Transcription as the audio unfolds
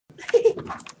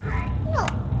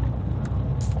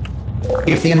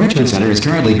If the Enrichment Center is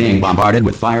currently being bombarded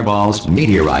with fireballs,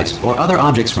 meteorites, or other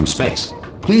objects from space,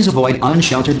 please avoid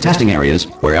unsheltered testing areas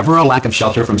wherever a lack of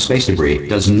shelter from space debris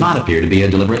does not appear to be a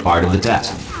deliberate part of the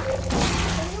test.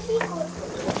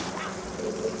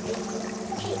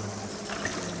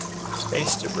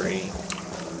 Space debris.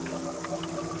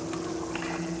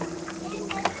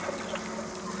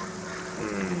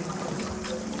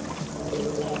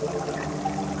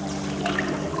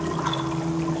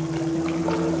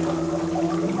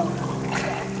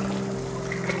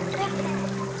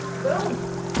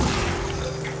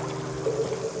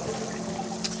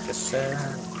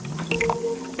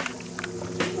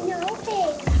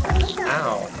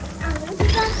 Ow.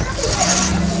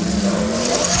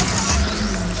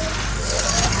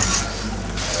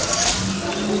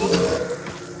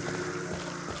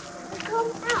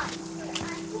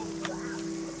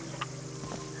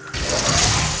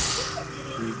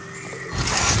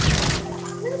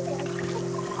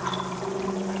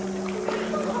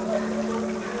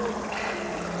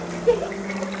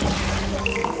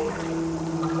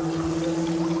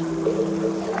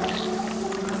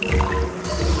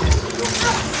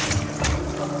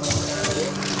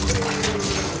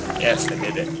 Yes, I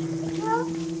did it.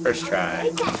 First try.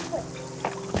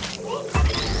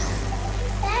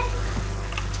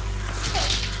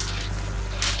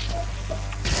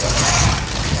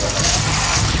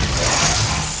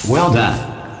 Well done.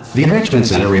 The Enrichment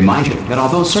Center reminds you that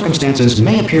although circumstances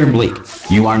may appear bleak,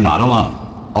 you are not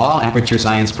alone. All Aperture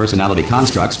Science personality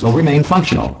constructs will remain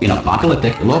functional in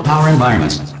apocalyptic, low-power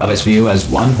environments of as few as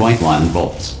 1.1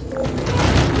 volts.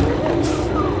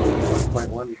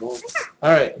 1.1 volts.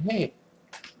 Alright, hey.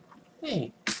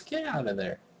 Hey, get out of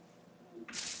there.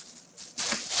 He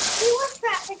was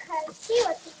trapped because he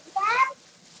was being bad,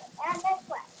 and that's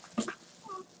what.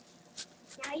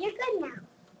 Now you're good now.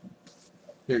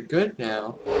 You're good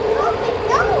now.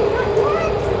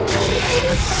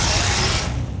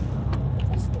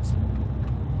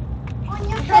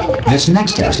 This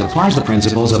next test applies the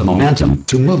principles of momentum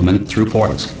to movement through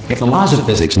portals. If the laws of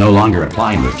physics no longer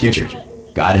apply in the future,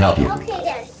 God help you. Okay,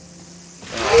 then.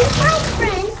 He's my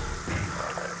friend.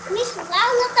 He's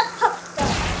loud as a pup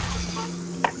dog.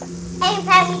 Hey,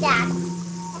 Pappy Dad.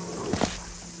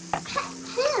 Pet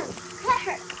him. Pet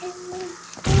her.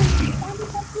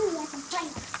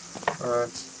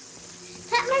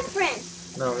 Pet my friend.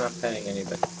 No, I'm not petting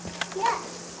anybody. Yeah.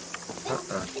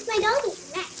 It's my doggy.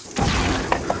 Next.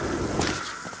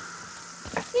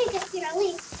 Here, just get our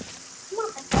leash. Come on,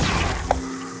 Pet.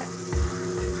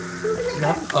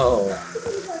 No. Oh.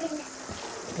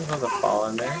 There's a fall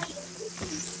in there.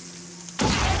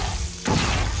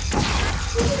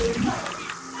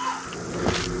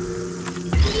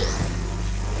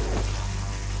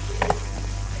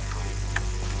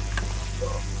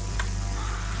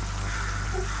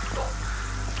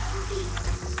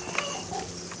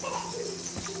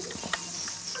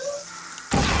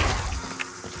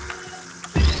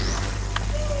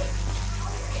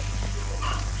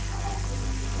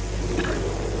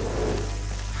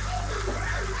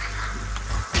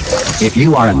 If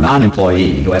you are a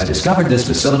non-employee who has discovered this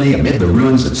facility amid the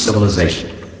ruins of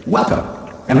civilization, welcome.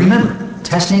 And remember,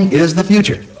 testing is the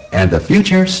future, and the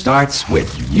future starts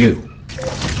with you.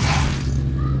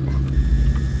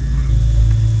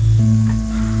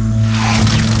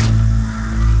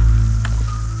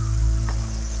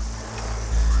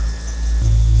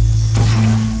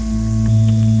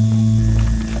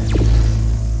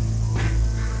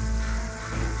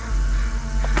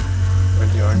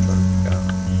 Where'd the orange one go?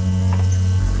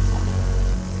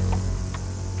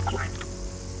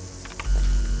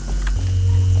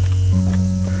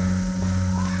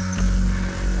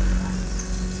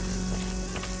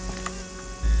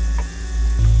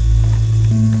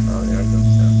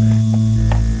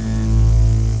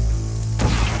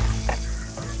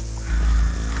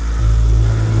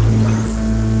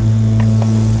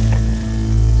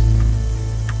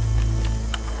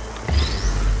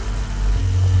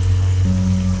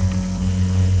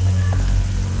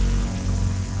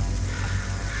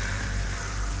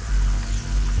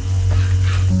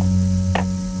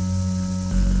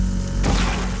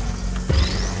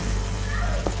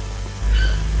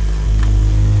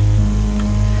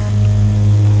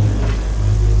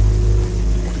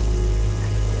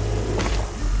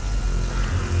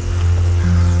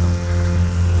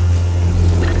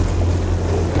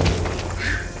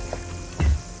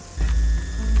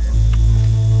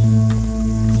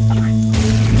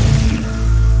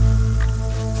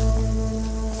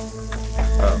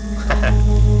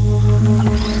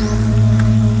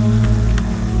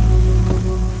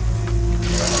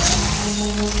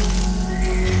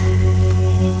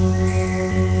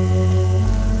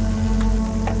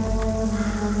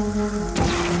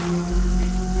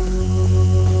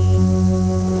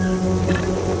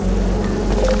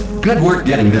 Good work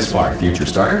getting this far, future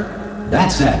starter. That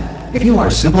said, if you are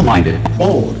simple-minded,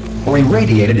 bold, or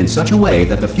irradiated in such a way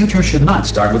that the future should not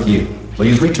start with you,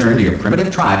 please return to your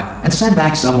primitive tribe and send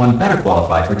back someone better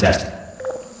qualified for testing.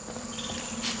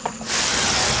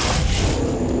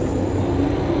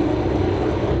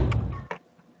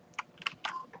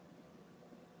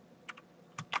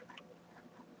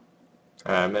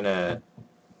 I'm gonna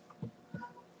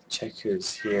check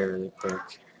who's here really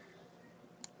quick.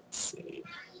 Let's see.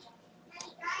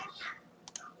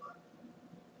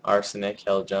 Arsenic,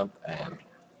 Hell Jump, and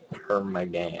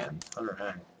Hermagan.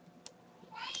 Alright.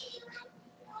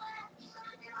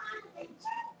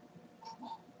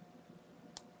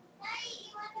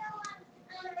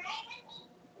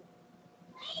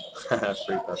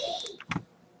 Free puppy.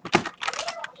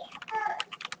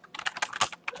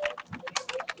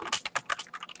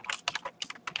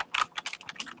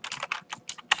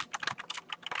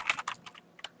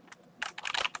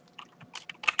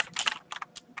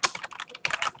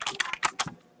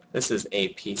 This is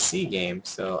a PC game,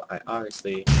 so I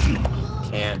obviously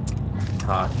can't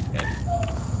talk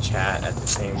and chat at the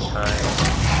same time.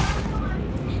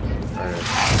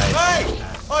 Hey!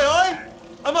 Oi!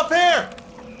 I'm up here!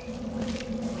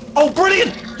 Oh,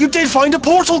 brilliant! You did find a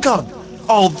portal gun!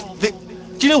 Oh, do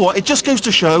you know what? It just goes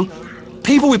to show,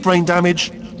 people with brain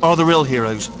damage are the real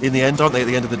heroes in the end, aren't they, at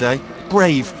the end of the day?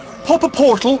 Brave. Pop a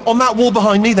portal on that wall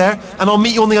behind me there, and I'll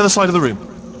meet you on the other side of the room.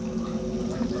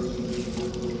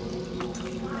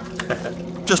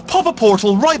 Just pop a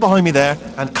portal right behind me there,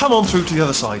 and come on through to the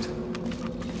other side.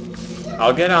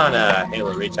 I'll get on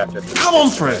Halo Reach after this. Come on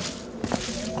through!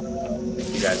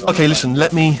 You guys Okay, listen,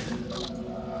 let me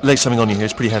lay something on you here.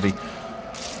 It's pretty heavy.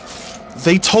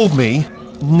 They told me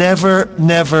never,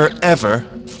 never, ever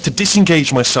to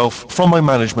disengage myself from my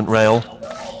management rail,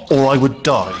 or I would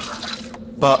die.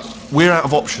 But we're out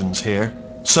of options here,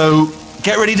 so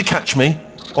get ready to catch me,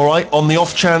 alright, on the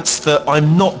off chance that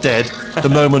I'm not dead the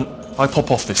moment I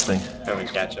pop off this thing. Can we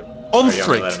catch him? On Or you want me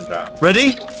three. to let him drop?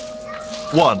 Ready?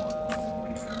 1,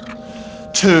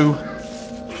 2,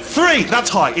 3. That's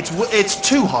high. It's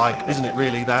too high, isn't it?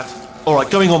 Really, that. All right,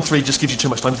 going on 3 just gives you too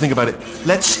much time to think about it.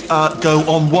 Let's go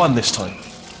on 1 this time.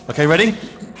 Okay, ready?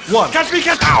 1. Catch me!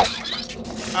 Catch! Ow!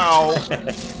 Ow!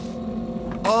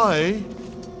 I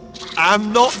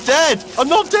am not dead. I'm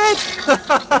not dead.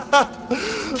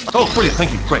 Oh, brilliant!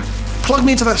 Thank you. Great. Plug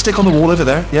me into that stick on the wall over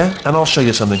there, yeah? And I'll show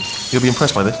you something. You'll be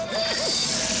impressed by this.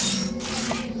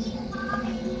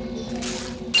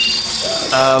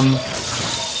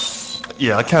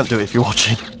 Yeah, I can't do it if you're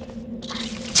watching.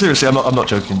 Seriously, I'm not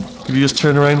joking. Could you just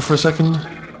turn around for a second?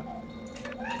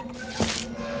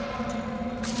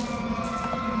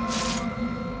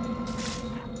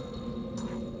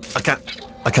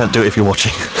 I can't do it if you're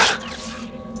watching.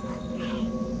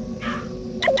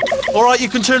 Alright, you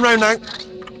can turn around now.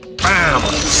 Bam!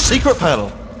 Secret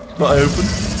panel. That I open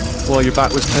while your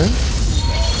back was turned.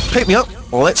 Pick me up.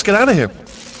 Let's get out of here.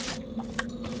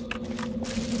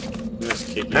 Just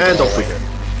keep you And off we go.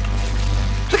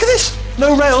 Look at this!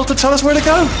 No rail to tell us where to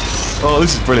go! Oh,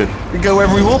 this is brilliant. We can go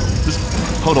wherever we want. Just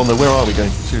hold on though, where are we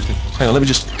going? Seriously. Hang on, let me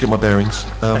just get my bearings.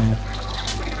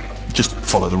 Just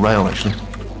follow the rail, actually.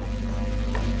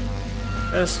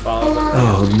 Just follow the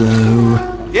Oh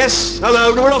no. Yes,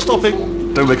 hello, no, we're not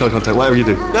stopping. Don't make eye contact, whatever you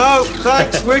do. No,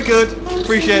 thanks, we're good.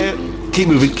 Appreciate it. Keep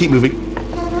moving, keep moving.